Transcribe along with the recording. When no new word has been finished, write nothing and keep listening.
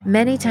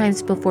Many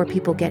times before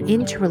people get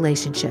into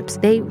relationships,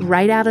 they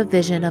write out a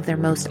vision of their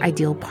most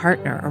ideal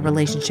partner or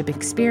relationship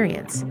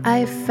experience.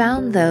 I've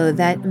found, though,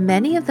 that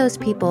many of those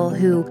people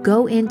who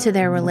go into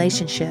their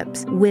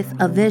relationships with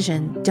a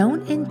vision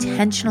don't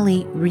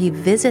intentionally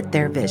revisit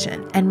their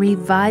vision and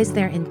revise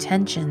their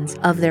intentions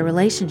of their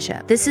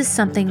relationship. This is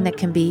something that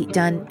can be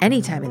done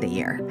any time of the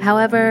year.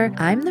 However,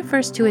 I'm the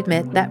first to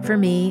admit that for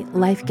me,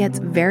 life gets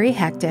very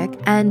hectic,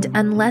 and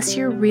unless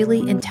you're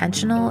really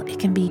intentional, it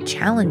can be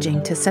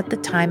challenging to set the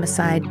time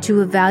aside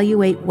to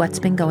evaluate what's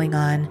been going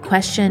on,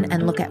 question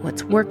and look at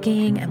what's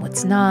working and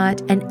what's not,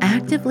 and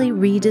actively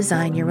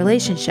redesign your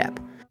relationship.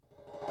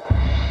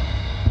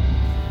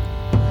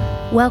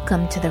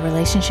 Welcome to the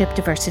Relationship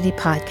Diversity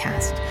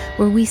Podcast,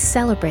 where we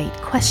celebrate,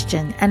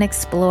 question, and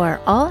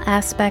explore all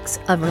aspects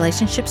of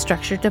relationship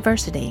structure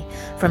diversity,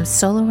 from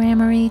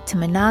soloamory to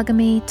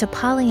monogamy to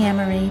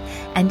polyamory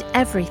and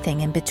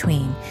everything in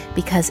between,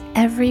 because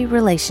every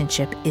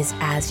relationship is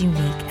as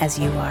unique as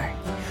you are.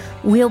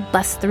 We'll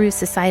bust through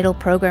societal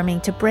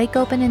programming to break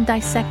open and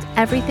dissect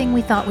everything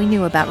we thought we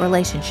knew about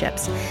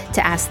relationships,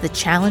 to ask the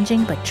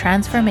challenging but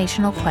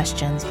transformational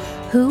questions: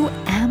 who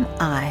am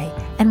I,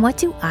 and what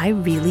do I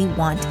really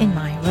want in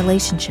my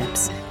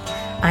relationships?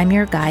 I'm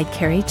your guide,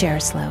 Carrie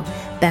Jaroslaw,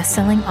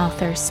 best-selling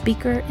author,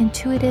 speaker,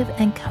 intuitive,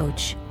 and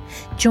coach.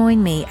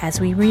 Join me as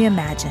we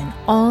reimagine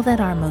all that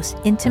our most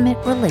intimate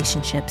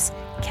relationships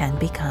can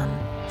become.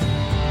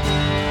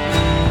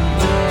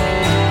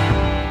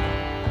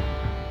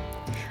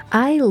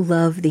 I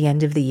love the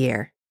end of the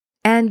year,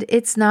 and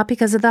it's not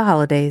because of the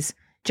holidays.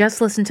 Just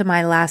listen to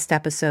my last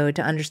episode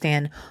to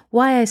understand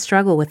why I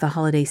struggle with the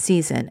holiday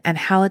season and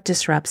how it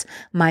disrupts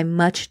my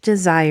much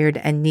desired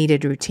and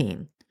needed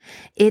routine.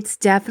 It's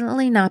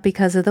definitely not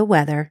because of the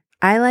weather.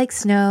 I like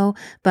snow,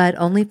 but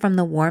only from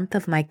the warmth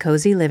of my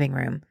cozy living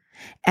room.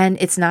 And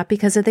it's not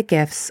because of the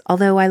gifts,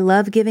 although I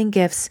love giving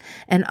gifts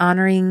and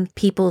honoring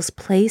people's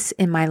place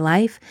in my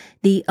life.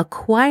 The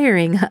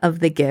acquiring of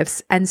the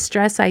gifts and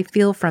stress I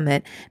feel from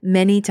it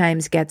many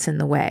times gets in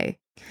the way.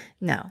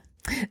 No,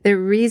 the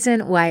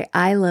reason why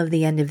I love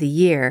the end of the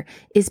year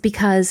is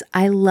because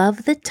I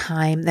love the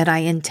time that I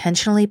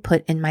intentionally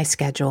put in my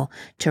schedule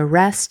to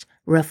rest,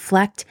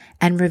 reflect,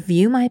 and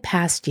review my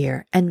past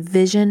year and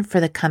vision for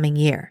the coming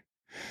year.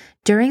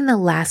 During the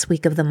last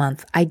week of the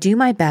month, I do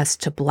my best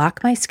to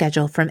block my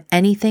schedule from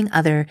anything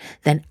other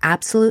than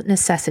absolute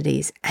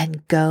necessities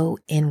and go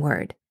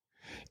inward.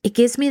 It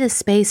gives me the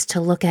space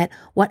to look at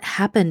what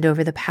happened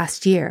over the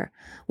past year.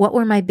 What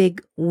were my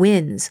big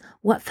wins?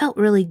 What felt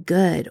really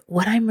good?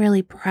 What I'm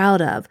really proud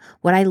of?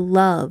 What I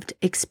loved?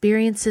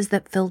 Experiences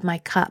that filled my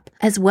cup,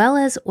 as well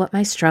as what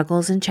my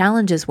struggles and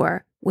challenges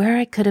were, where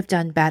I could have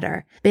done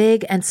better,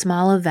 big and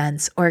small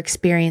events or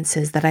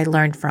experiences that I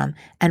learned from,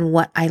 and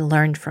what I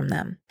learned from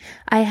them.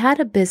 I had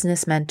a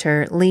business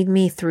mentor lead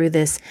me through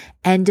this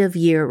end of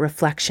year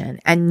reflection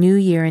and new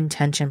year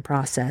intention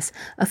process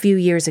a few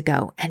years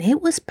ago, and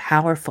it was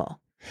powerful.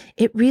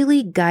 It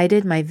really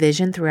guided my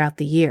vision throughout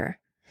the year.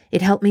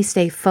 It helped me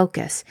stay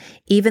focused,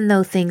 even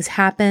though things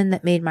happened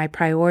that made my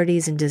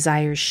priorities and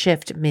desires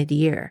shift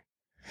mid-year.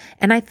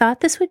 And I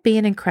thought this would be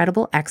an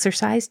incredible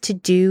exercise to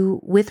do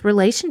with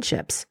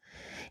relationships.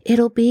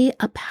 It'll be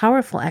a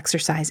powerful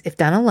exercise if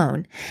done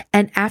alone.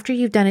 And after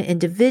you've done it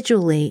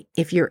individually,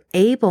 if you're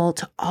able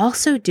to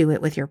also do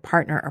it with your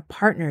partner or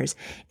partners,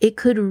 it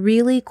could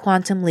really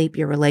quantum leap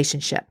your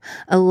relationship,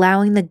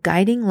 allowing the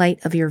guiding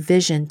light of your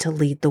vision to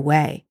lead the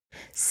way.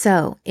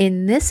 So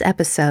in this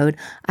episode,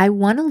 I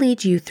want to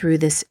lead you through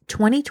this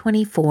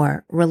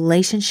 2024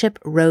 relationship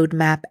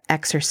roadmap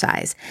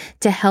exercise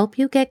to help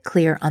you get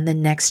clear on the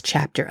next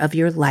chapter of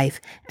your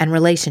life and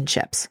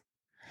relationships.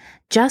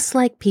 Just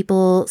like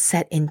people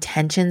set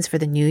intentions for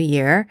the new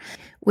year,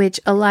 which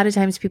a lot of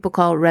times people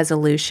call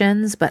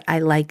resolutions, but I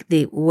like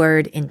the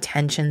word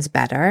intentions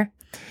better.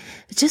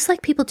 Just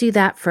like people do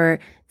that for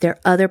their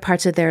other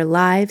parts of their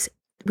lives,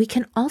 we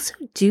can also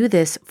do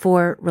this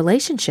for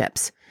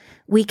relationships.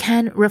 We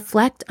can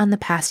reflect on the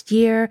past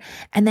year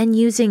and then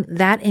using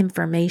that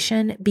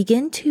information,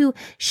 begin to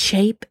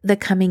shape the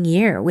coming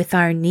year with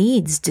our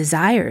needs,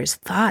 desires,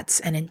 thoughts,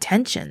 and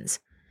intentions.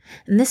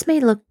 And this may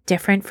look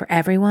different for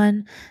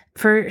everyone.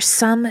 For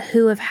some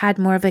who have had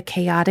more of a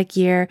chaotic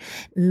year,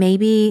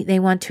 maybe they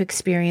want to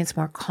experience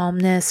more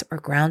calmness or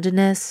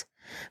groundedness.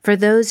 For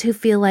those who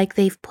feel like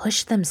they've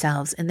pushed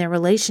themselves in their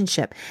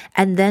relationship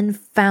and then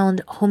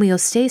found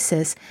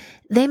homeostasis,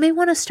 they may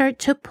want to start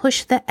to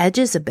push the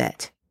edges a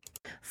bit.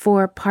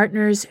 For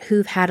partners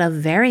who've had a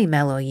very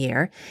mellow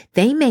year,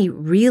 they may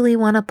really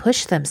want to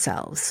push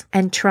themselves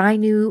and try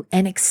new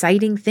and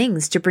exciting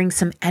things to bring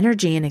some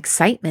energy and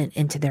excitement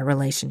into their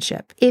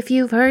relationship. If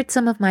you've heard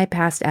some of my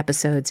past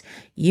episodes,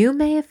 you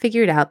may have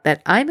figured out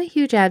that I'm a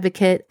huge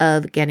advocate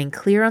of getting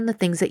clear on the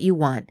things that you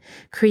want,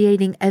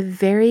 creating a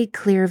very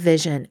clear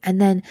vision,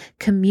 and then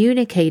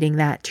communicating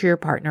that to your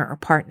partner or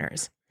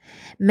partners.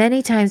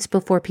 Many times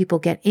before people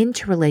get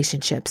into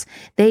relationships,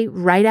 they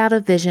write out a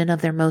vision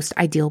of their most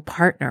ideal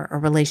partner or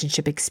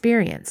relationship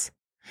experience.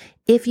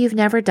 If you've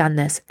never done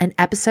this, an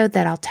episode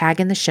that I'll tag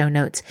in the show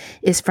notes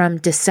is from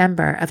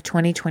December of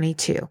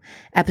 2022,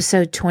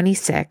 episode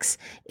 26.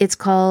 It's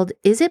called,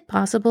 Is It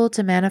Possible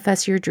to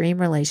Manifest Your Dream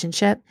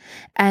Relationship?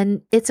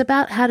 And it's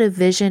about how to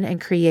vision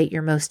and create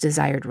your most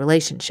desired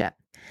relationship.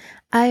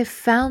 I've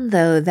found,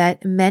 though,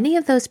 that many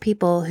of those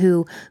people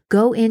who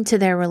go into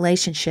their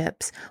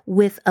relationships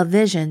with a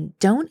vision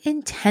don't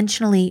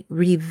intentionally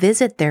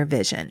revisit their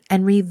vision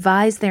and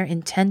revise their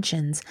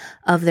intentions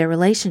of their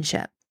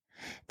relationship.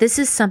 This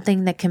is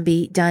something that can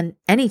be done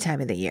any time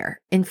of the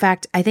year. In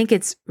fact, I think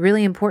it's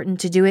really important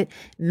to do it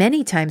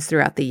many times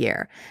throughout the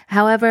year.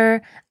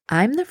 However,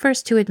 I'm the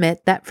first to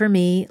admit that for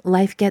me,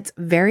 life gets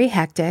very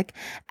hectic,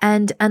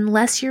 and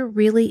unless you're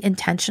really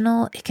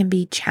intentional, it can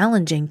be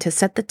challenging to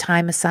set the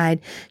time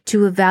aside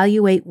to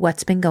evaluate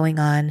what's been going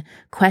on,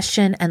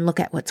 question and look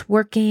at what's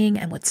working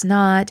and what's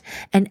not,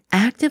 and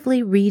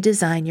actively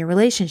redesign your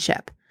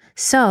relationship.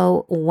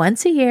 So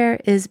once a year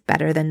is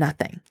better than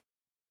nothing.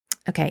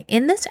 Okay,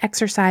 in this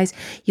exercise,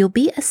 you'll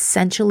be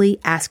essentially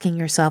asking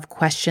yourself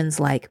questions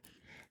like,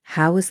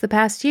 how was the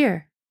past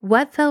year?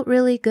 What felt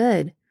really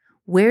good?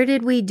 Where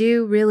did we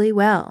do really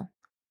well?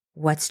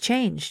 What's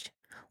changed?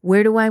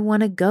 Where do I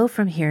want to go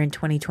from here in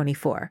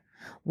 2024?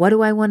 What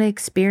do I want to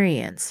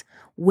experience?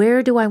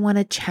 Where do I want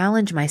to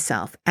challenge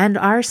myself and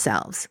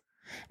ourselves?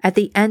 At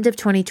the end of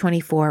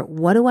 2024,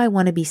 what do I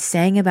want to be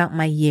saying about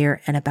my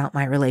year and about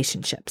my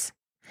relationships?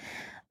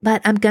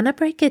 But I'm going to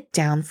break it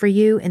down for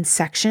you in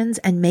sections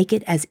and make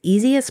it as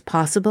easy as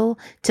possible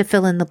to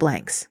fill in the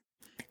blanks.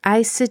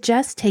 I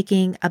suggest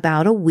taking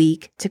about a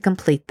week to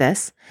complete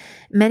this.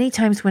 Many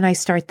times when I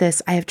start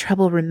this, I have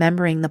trouble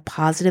remembering the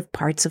positive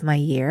parts of my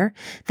year,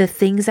 the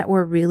things that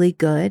were really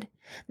good.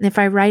 And if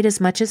I write as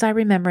much as I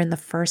remember in the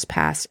first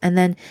pass and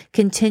then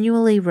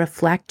continually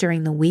reflect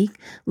during the week,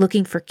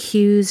 looking for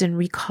cues and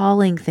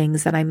recalling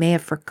things that I may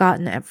have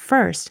forgotten at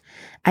first,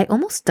 I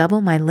almost double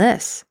my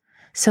list.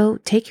 So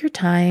take your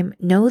time,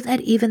 know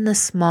that even the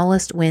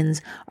smallest wins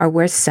are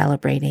worth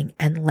celebrating,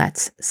 and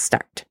let's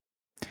start.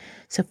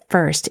 So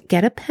first,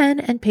 get a pen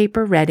and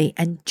paper ready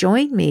and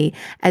join me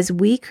as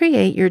we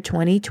create your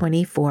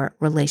 2024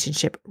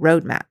 relationship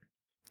roadmap.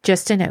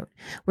 Just a note,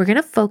 we're going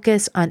to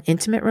focus on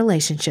intimate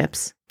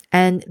relationships,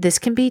 and this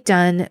can be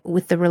done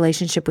with the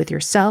relationship with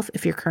yourself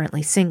if you're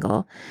currently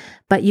single,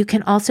 but you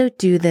can also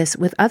do this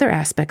with other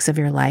aspects of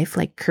your life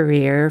like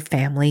career,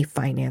 family,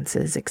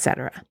 finances,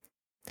 etc.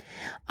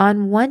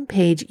 On one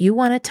page, you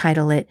want to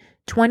title it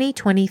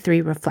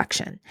 2023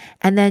 Reflection,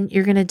 and then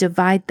you're going to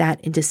divide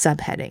that into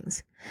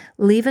subheadings.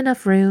 Leave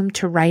enough room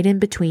to write in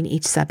between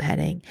each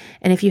subheading,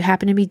 and if you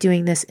happen to be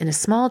doing this in a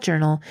small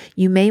journal,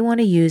 you may want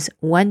to use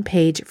one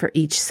page for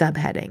each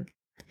subheading.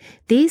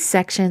 These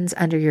sections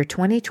under your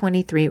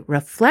 2023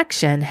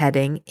 Reflection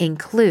heading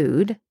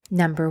include: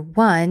 Number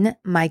 1,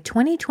 my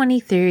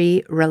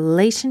 2023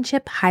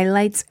 relationship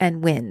highlights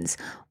and wins,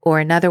 or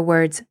in other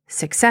words,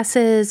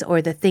 successes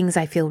or the things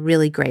I feel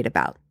really great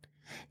about.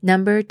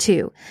 Number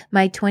 2,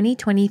 my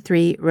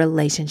 2023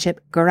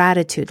 relationship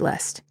gratitude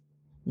list.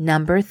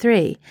 Number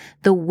 3,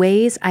 the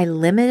ways I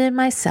limited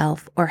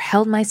myself or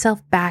held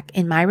myself back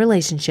in my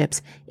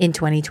relationships in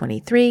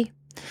 2023.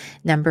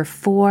 Number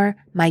 4,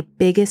 my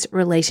biggest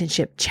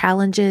relationship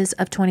challenges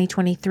of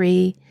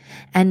 2023.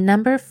 And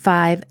number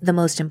 5, the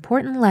most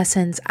important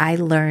lessons I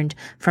learned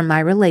from my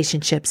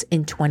relationships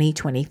in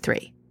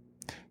 2023.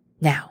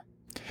 Now,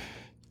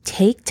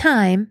 take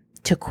time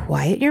to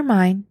quiet your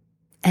mind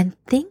and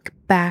think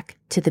back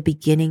to the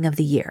beginning of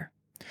the year.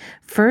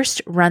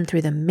 First, run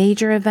through the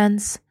major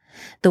events,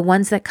 the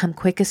ones that come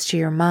quickest to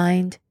your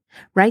mind.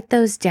 Write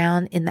those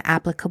down in the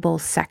applicable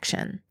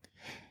section.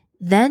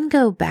 Then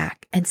go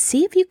back and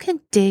see if you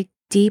can dig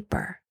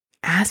deeper,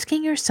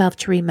 asking yourself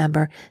to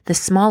remember the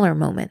smaller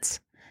moments,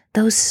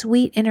 those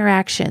sweet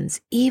interactions,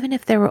 even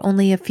if there were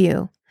only a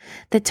few,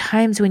 the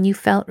times when you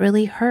felt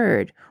really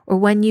heard or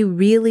when you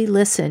really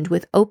listened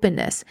with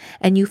openness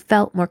and you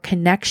felt more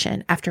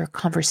connection after a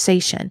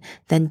conversation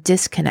than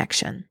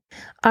disconnection.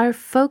 Our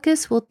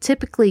focus will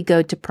typically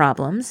go to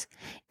problems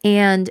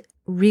and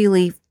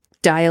really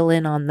dial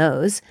in on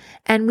those,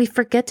 and we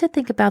forget to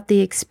think about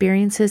the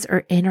experiences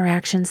or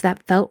interactions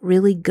that felt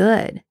really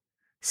good.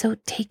 So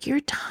take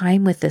your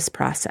time with this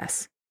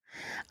process.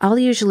 I'll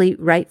usually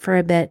write for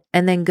a bit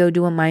and then go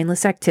do a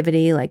mindless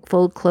activity like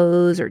fold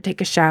clothes or take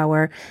a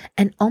shower,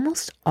 and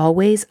almost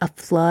always a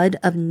flood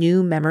of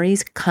new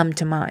memories come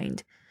to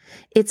mind.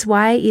 It's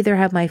why I either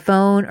have my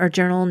phone or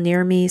journal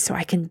near me so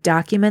I can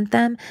document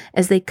them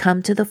as they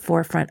come to the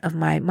forefront of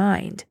my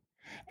mind.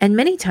 And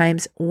many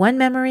times, one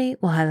memory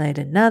will highlight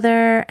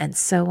another, and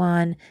so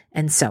on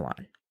and so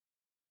on.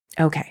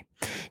 Okay,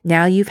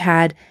 now you've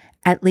had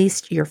at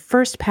least your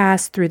first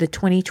pass through the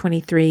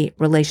 2023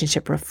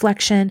 relationship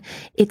reflection.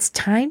 It's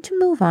time to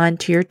move on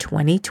to your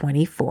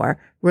 2024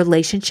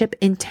 relationship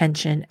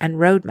intention and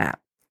roadmap.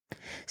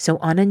 So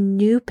on a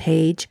new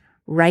page,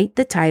 write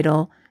the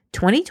title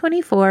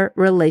 2024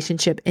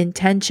 Relationship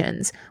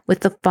Intentions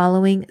with the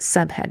following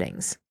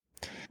subheadings.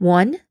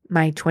 1,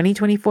 my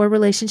 2024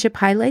 relationship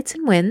highlights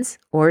and wins,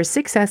 or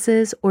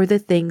successes, or the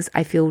things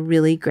I feel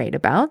really great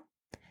about.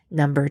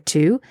 Number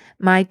 2,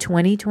 my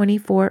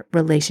 2024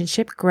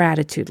 relationship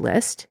gratitude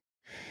list.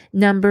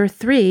 Number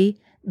 3,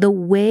 the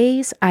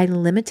ways I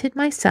limited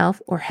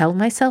myself or held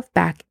myself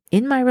back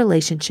in my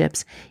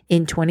relationships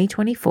in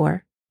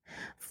 2024.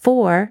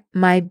 4,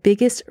 my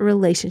biggest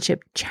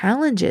relationship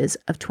challenges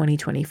of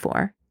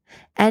 2024.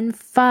 And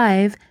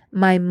 5,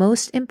 my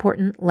most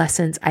important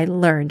lessons I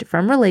learned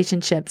from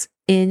relationships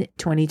in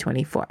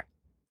 2024.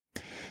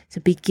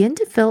 So begin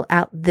to fill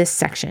out this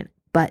section,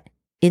 but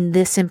in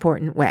this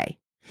important way.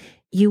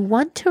 You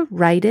want to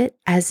write it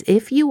as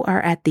if you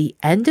are at the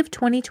end of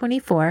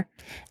 2024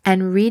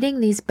 and reading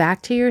these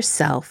back to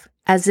yourself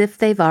as if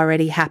they've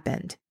already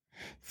happened.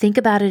 Think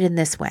about it in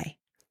this way.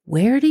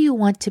 Where do you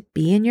want to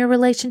be in your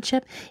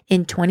relationship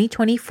in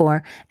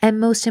 2024? And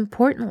most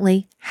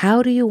importantly,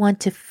 how do you want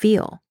to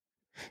feel?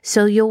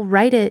 So you'll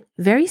write it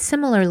very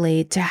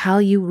similarly to how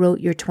you wrote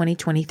your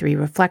 2023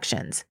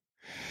 reflections.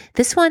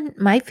 This one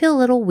might feel a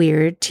little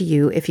weird to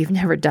you if you've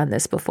never done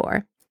this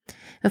before.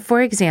 But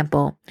for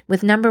example,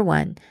 with number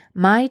 1,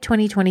 my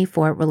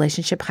 2024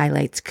 relationship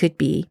highlights could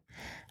be,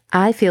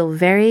 I feel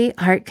very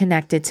heart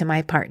connected to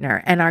my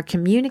partner and our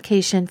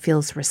communication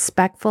feels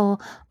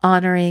respectful,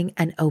 honoring,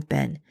 and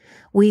open.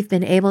 We've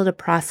been able to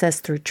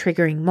process through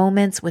triggering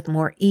moments with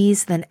more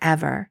ease than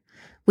ever.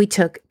 We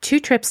took 2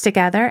 trips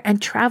together and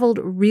traveled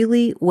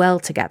really well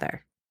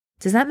together.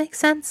 Does that make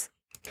sense?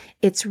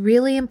 It's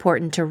really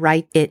important to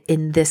write it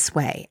in this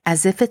way,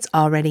 as if it's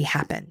already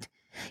happened.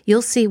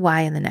 You'll see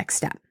why in the next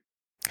step.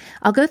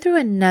 I'll go through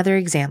another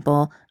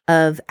example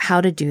of how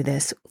to do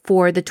this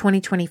for the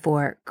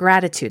 2024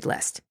 gratitude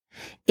list.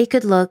 It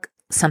could look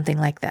something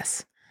like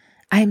this.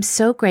 I am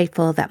so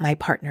grateful that my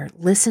partner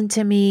listened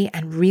to me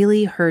and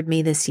really heard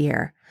me this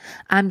year.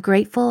 I'm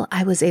grateful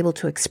I was able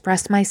to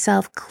express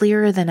myself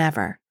clearer than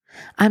ever.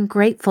 I'm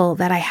grateful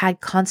that I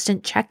had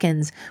constant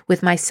check-ins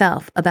with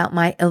myself about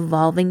my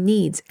evolving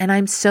needs, and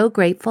I'm so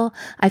grateful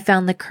I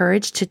found the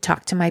courage to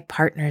talk to my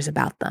partners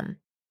about them.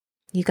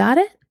 You got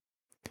it?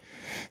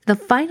 The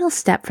final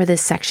step for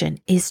this section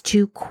is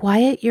to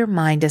quiet your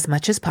mind as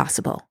much as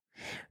possible.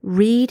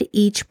 Read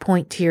each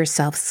point to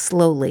yourself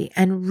slowly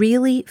and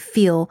really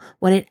feel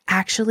what it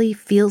actually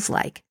feels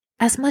like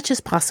as much as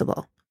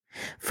possible.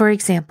 For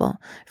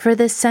example, for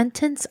this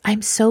sentence,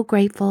 I'm so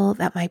grateful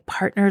that my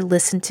partner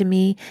listened to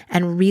me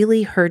and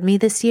really heard me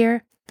this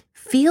year.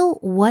 Feel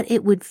what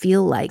it would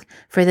feel like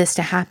for this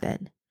to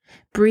happen.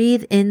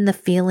 Breathe in the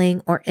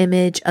feeling or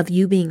image of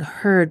you being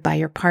heard by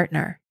your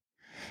partner.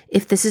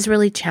 If this is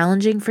really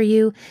challenging for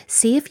you,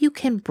 see if you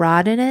can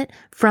broaden it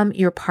from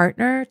your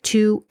partner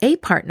to a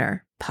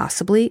partner,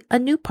 possibly a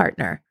new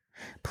partner.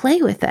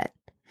 Play with it.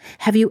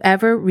 Have you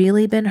ever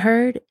really been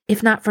heard?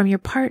 If not from your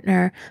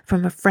partner,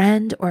 from a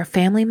friend or a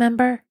family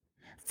member?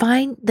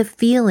 Find the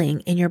feeling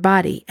in your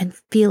body and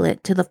feel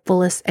it to the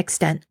fullest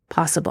extent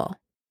possible.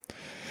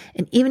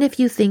 And even if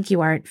you think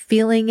you aren't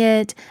feeling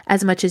it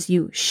as much as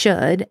you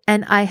should,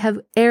 and I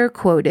have air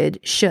quoted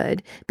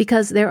should,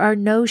 because there are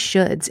no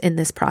shoulds in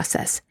this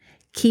process,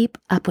 keep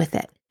up with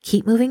it.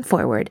 Keep moving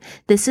forward.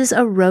 This is a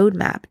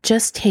roadmap.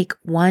 Just take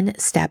one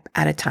step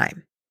at a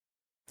time.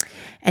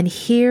 And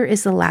here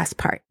is the last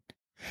part.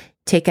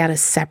 Take out a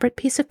separate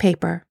piece of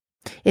paper.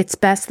 It's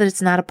best that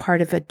it's not a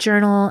part of a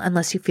journal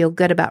unless you feel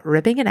good about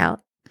ripping it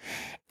out.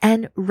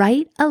 And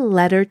write a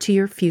letter to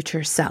your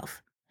future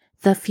self,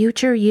 the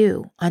future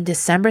you, on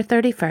December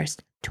 31st,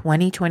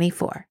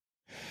 2024.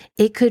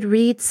 It could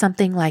read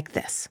something like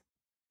this.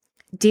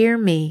 Dear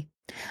me,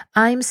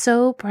 I'm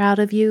so proud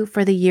of you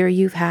for the year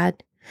you've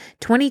had.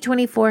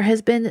 2024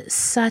 has been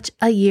such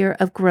a year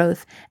of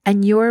growth,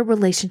 and your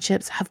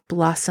relationships have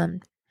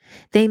blossomed.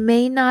 They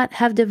may not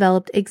have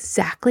developed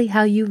exactly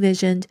how you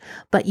visioned,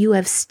 but you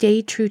have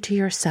stayed true to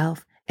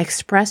yourself,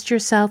 expressed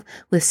yourself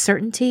with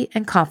certainty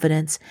and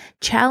confidence,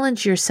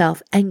 challenged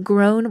yourself, and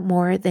grown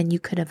more than you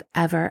could have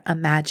ever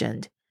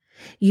imagined.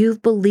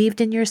 You've believed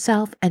in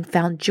yourself and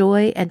found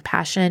joy and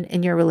passion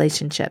in your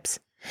relationships.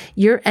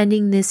 You're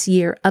ending this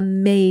year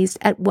amazed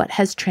at what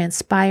has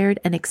transpired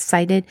and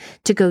excited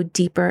to go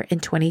deeper in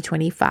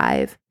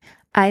 2025.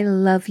 I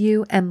love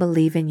you and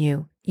believe in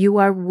you. You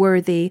are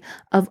worthy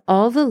of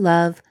all the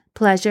love,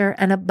 pleasure,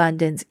 and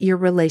abundance your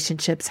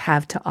relationships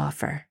have to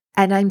offer.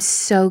 And I'm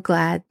so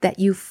glad that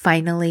you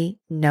finally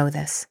know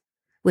this.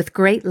 With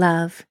great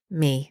love,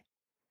 me.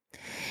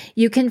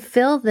 You can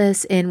fill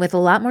this in with a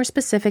lot more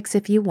specifics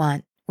if you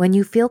want. When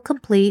you feel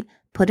complete,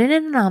 put it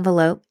in an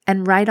envelope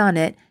and write on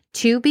it,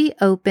 to be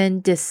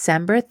opened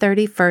December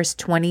 31st,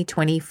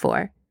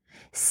 2024.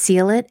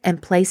 Seal it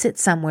and place it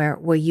somewhere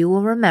where you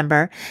will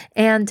remember,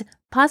 and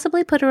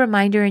possibly put a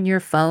reminder in your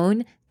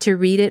phone to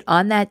read it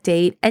on that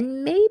date,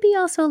 and maybe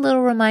also a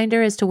little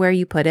reminder as to where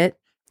you put it.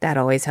 That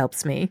always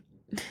helps me.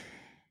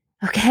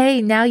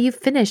 Okay, now you've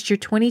finished your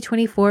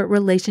 2024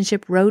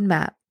 relationship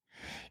roadmap.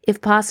 If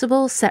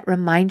possible, set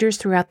reminders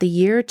throughout the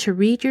year to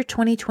read your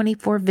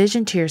 2024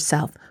 vision to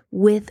yourself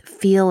with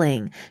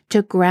feeling,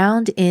 to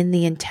ground in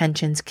the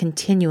intentions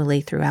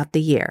continually throughout the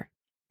year.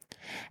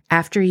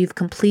 After you've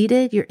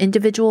completed your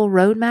individual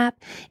roadmap,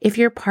 if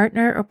your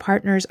partner or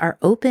partners are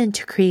open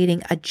to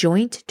creating a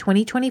joint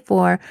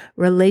 2024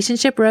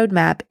 relationship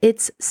roadmap,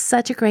 it's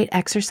such a great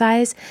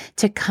exercise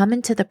to come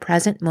into the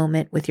present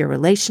moment with your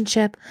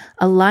relationship,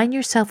 align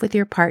yourself with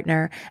your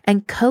partner,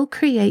 and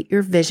co-create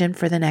your vision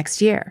for the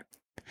next year.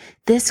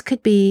 This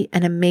could be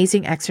an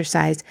amazing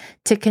exercise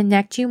to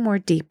connect you more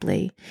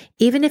deeply.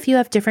 Even if you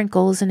have different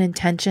goals and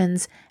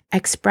intentions,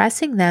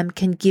 expressing them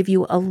can give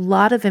you a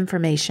lot of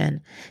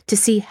information to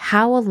see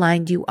how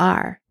aligned you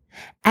are.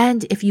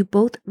 And if you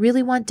both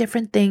really want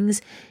different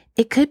things,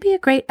 it could be a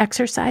great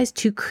exercise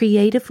to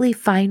creatively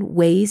find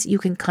ways you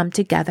can come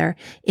together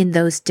in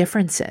those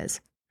differences.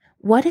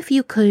 What if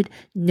you could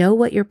know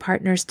what your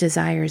partner's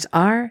desires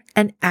are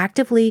and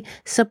actively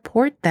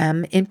support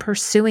them in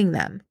pursuing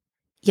them?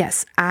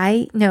 Yes,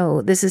 I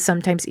know this is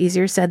sometimes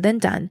easier said than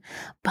done,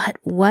 but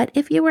what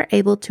if you were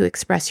able to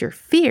express your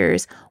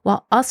fears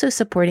while also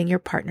supporting your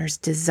partner's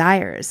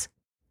desires?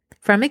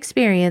 From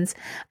experience,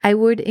 I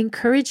would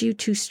encourage you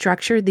to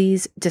structure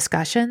these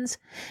discussions.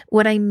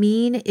 What I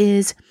mean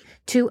is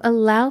to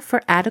allow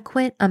for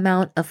adequate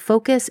amount of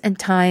focus and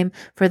time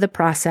for the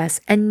process.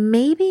 And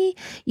maybe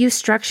you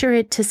structure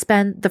it to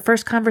spend the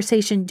first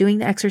conversation doing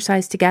the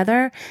exercise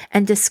together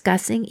and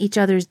discussing each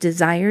other's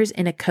desires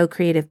in a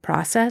co-creative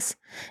process.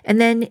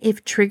 And then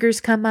if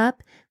triggers come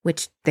up,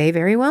 which they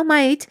very well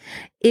might,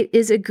 it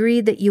is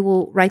agreed that you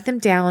will write them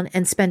down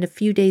and spend a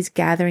few days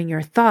gathering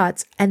your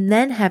thoughts and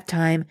then have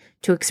time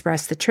to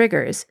express the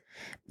triggers.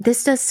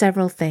 This does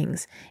several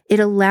things. It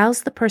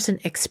allows the person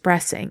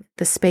expressing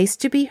the space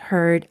to be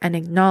heard and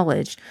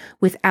acknowledged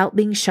without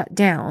being shut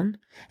down.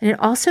 And it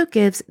also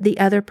gives the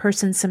other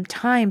person some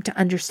time to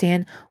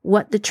understand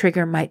what the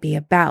trigger might be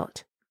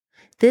about.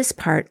 This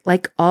part,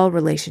 like all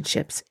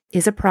relationships,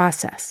 is a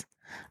process.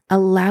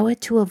 Allow it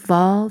to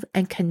evolve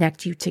and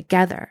connect you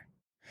together.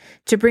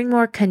 To bring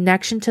more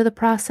connection to the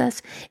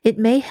process, it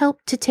may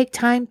help to take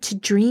time to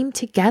dream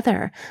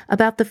together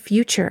about the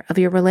future of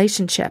your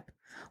relationship.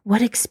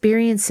 What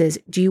experiences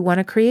do you want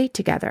to create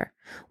together?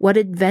 What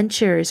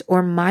adventures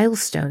or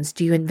milestones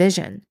do you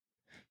envision?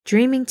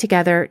 Dreaming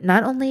together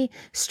not only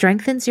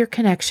strengthens your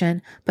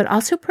connection, but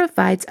also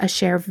provides a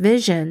shared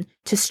vision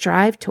to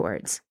strive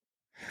towards.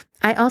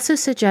 I also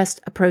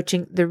suggest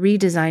approaching the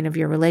redesign of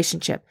your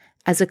relationship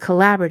as a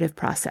collaborative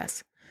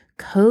process.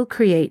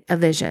 Co-create a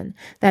vision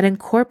that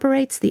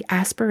incorporates the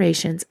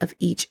aspirations of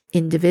each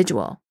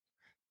individual.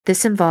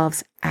 This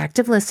involves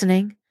active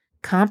listening,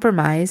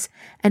 compromise,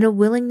 and a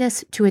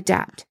willingness to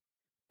adapt.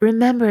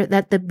 Remember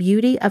that the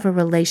beauty of a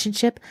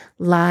relationship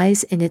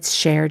lies in its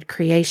shared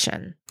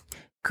creation.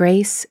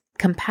 Grace,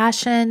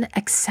 compassion,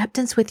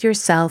 acceptance with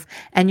yourself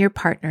and your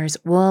partners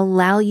will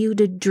allow you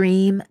to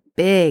dream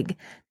big.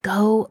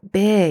 Go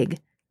big.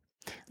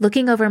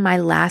 Looking over my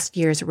last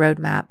year's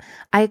roadmap,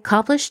 I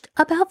accomplished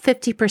about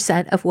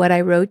 50% of what I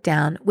wrote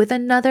down, with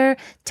another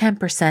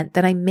 10%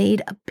 that I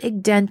made a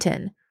big dent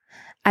in.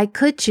 I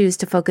could choose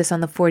to focus on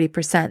the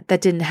 40%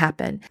 that didn't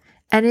happen,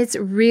 and it's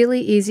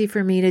really easy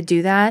for me to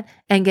do that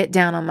and get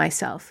down on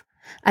myself.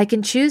 I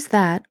can choose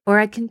that, or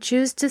I can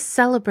choose to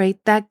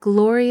celebrate that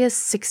glorious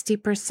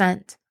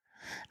 60%.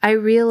 I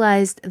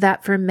realized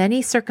that for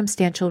many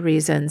circumstantial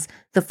reasons,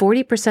 the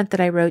 40% that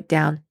I wrote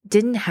down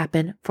didn't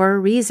happen for a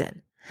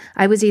reason.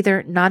 I was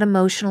either not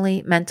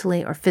emotionally,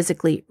 mentally, or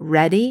physically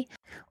ready,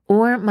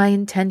 or my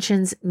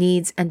intentions,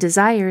 needs, and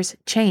desires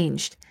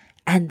changed.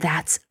 And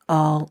that's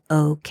all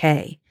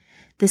okay.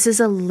 This is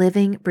a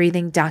living,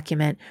 breathing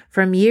document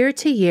from year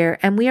to year,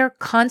 and we are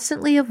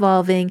constantly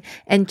evolving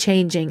and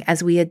changing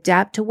as we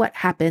adapt to what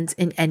happens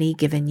in any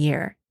given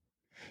year.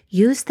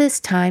 Use this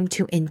time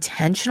to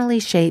intentionally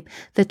shape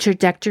the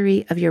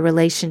trajectory of your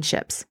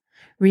relationships.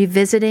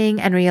 Revisiting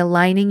and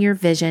realigning your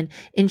vision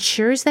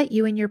ensures that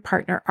you and your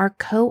partner are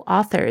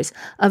co-authors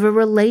of a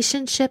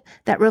relationship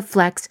that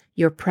reflects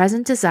your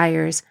present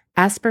desires,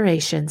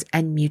 aspirations,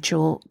 and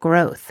mutual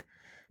growth.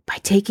 By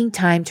taking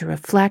time to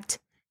reflect,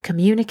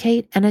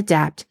 communicate, and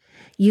adapt,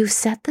 you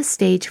set the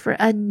stage for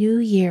a new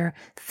year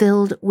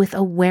filled with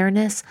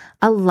awareness,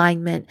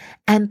 alignment,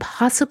 and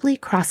possibly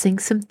crossing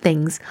some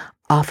things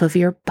off of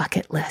your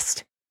bucket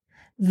list.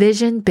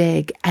 Vision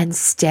big and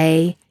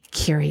stay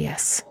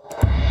curious.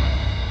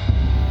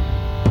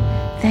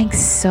 Thanks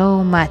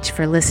so much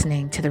for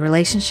listening to the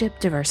Relationship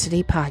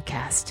Diversity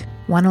Podcast.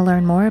 Want to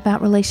learn more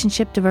about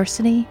relationship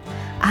diversity?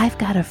 I've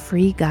got a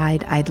free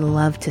guide I'd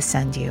love to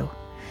send you.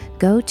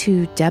 Go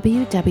to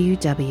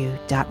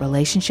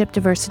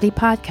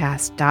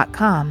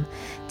www.relationshipdiversitypodcast.com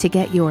to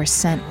get yours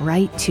sent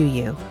right to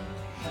you.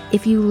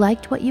 If you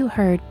liked what you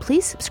heard,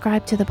 please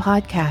subscribe to the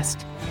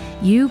podcast.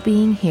 You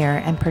being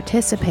here and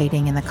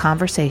participating in the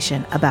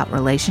conversation about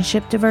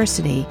relationship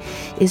diversity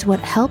is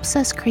what helps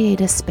us create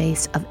a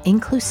space of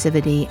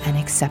inclusivity and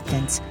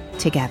acceptance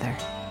together.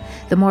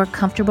 The more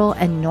comfortable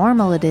and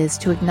normal it is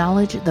to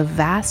acknowledge the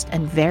vast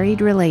and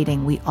varied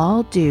relating we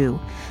all do,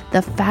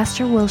 the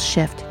faster we'll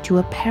shift to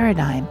a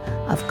paradigm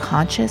of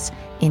conscious,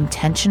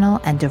 intentional,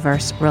 and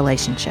diverse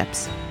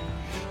relationships.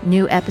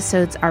 New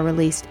episodes are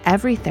released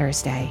every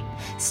Thursday.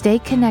 Stay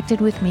connected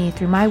with me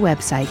through my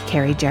website,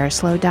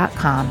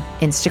 carriejaroslow.com,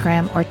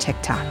 Instagram, or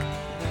TikTok.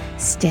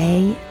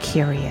 Stay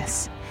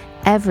curious.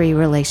 Every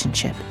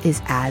relationship is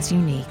as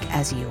unique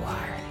as you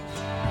are.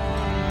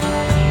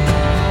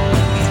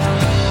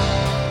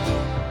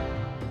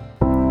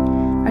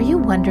 Are you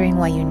wondering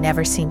why you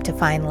never seem to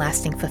find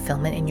lasting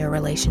fulfillment in your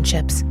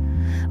relationships?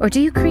 Or do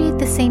you create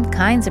the same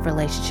kinds of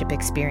relationship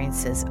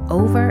experiences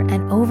over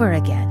and over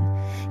again?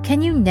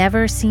 Can you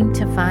never seem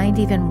to find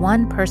even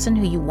one person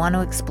who you want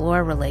to explore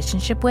a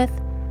relationship with?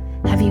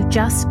 Have you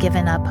just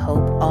given up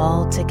hope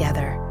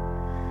altogether?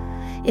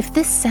 If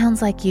this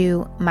sounds like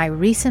you, my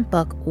recent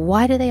book,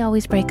 Why Do They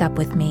Always Break Up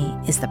With Me,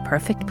 is the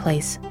perfect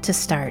place to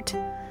start.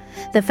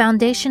 The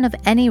foundation of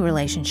any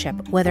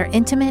relationship, whether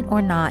intimate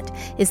or not,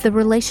 is the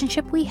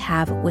relationship we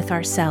have with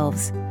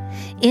ourselves.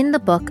 In the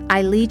book,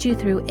 I lead you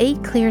through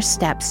 8 clear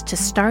steps to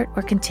start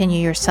or continue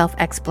your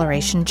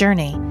self-exploration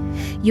journey.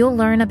 You'll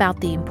learn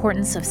about the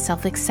importance of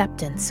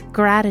self-acceptance,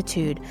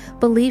 gratitude,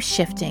 belief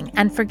shifting,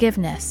 and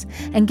forgiveness,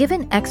 and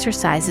given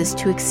exercises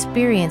to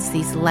experience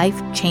these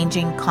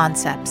life-changing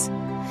concepts.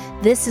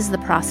 This is the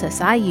process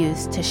I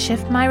use to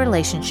shift my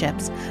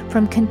relationships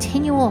from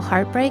continual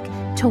heartbreak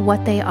to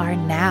what they are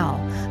now,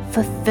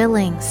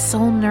 fulfilling,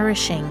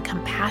 soul-nourishing,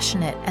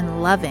 compassionate,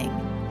 and loving.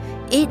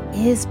 It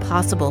is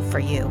possible for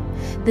you.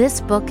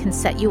 This book can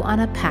set you on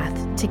a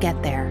path to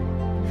get there.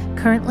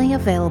 Currently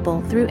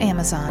available through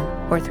Amazon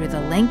or through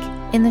the link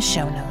in the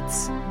show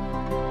notes.